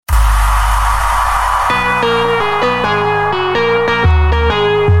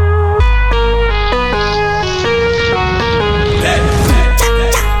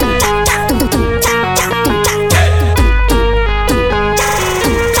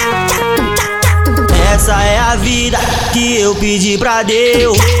vida que eu pedi pra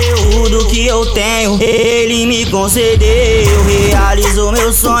Deus. Tudo que eu tenho, Ele me concedeu. Realizou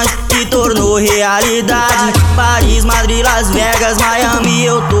meus sonhos e tornou realidade. Paris, Madrid, Las Vegas, Miami,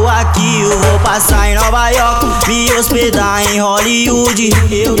 eu tô aqui. Eu vou passar em Nova York, me hospedar em Hollywood.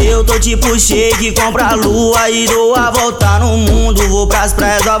 Eu tô tipo shake, compra a lua e dou a volta no mundo. Vou pras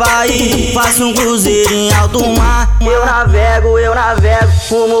praias do Havaí, faço um cruzeiro em alto mar. Eu navego,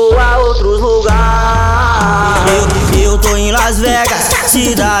 rumo a outros lugares. Eu tô em Las Vegas,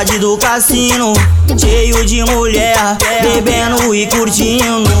 cidade do cassino, cheio de mulher, bebendo e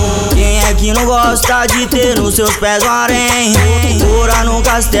curtindo. Quem é que não gosta de ter nos seus pés um harém? Morar num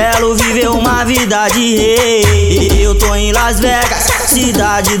castelo, viver uma vida de rei. Eu tô em Las Vegas,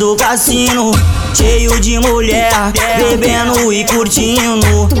 cidade do cassino, cheio de mulher, bebendo e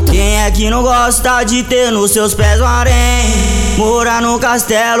curtindo. Quem é que não gosta de ter nos seus pés um harém? Morar no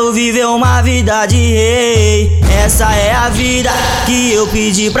castelo, viver uma vida de rei. Essa é a vida que eu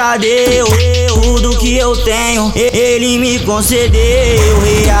pedi pra Deus. Tudo que eu tenho, Ele me concedeu.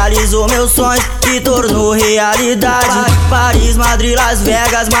 Realizou meus sonhos e tornou realidade. Paris, Madrid, Las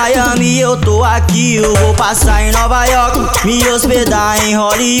Vegas, Miami, eu tô aqui. Eu vou passar em Nova York, me hospedar em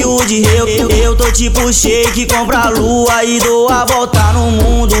Hollywood. Eu tô tipo shake, compra a lua e dou a volta no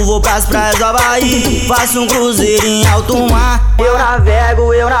mundo. Vou pras praias do Havaí, faço um cruzeiro em alto mar. Eu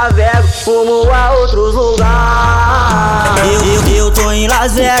navego, rumo a outros lugares. Eu tô em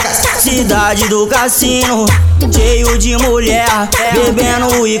Las Vegas, cidade do cassino, cheio de mulher,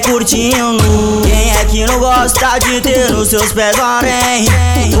 bebendo e curtindo. Quem é que não gosta de ter nos seus pés um harém?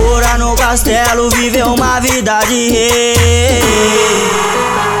 Morar no castelo, viver uma vida de rei.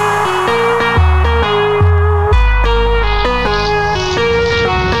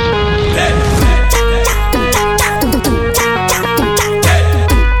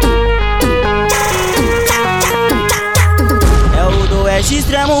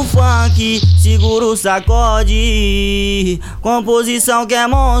 Extremo funk, segura o sacode. Composição quer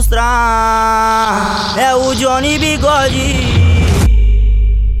mostrar, é o Johnny Bigode.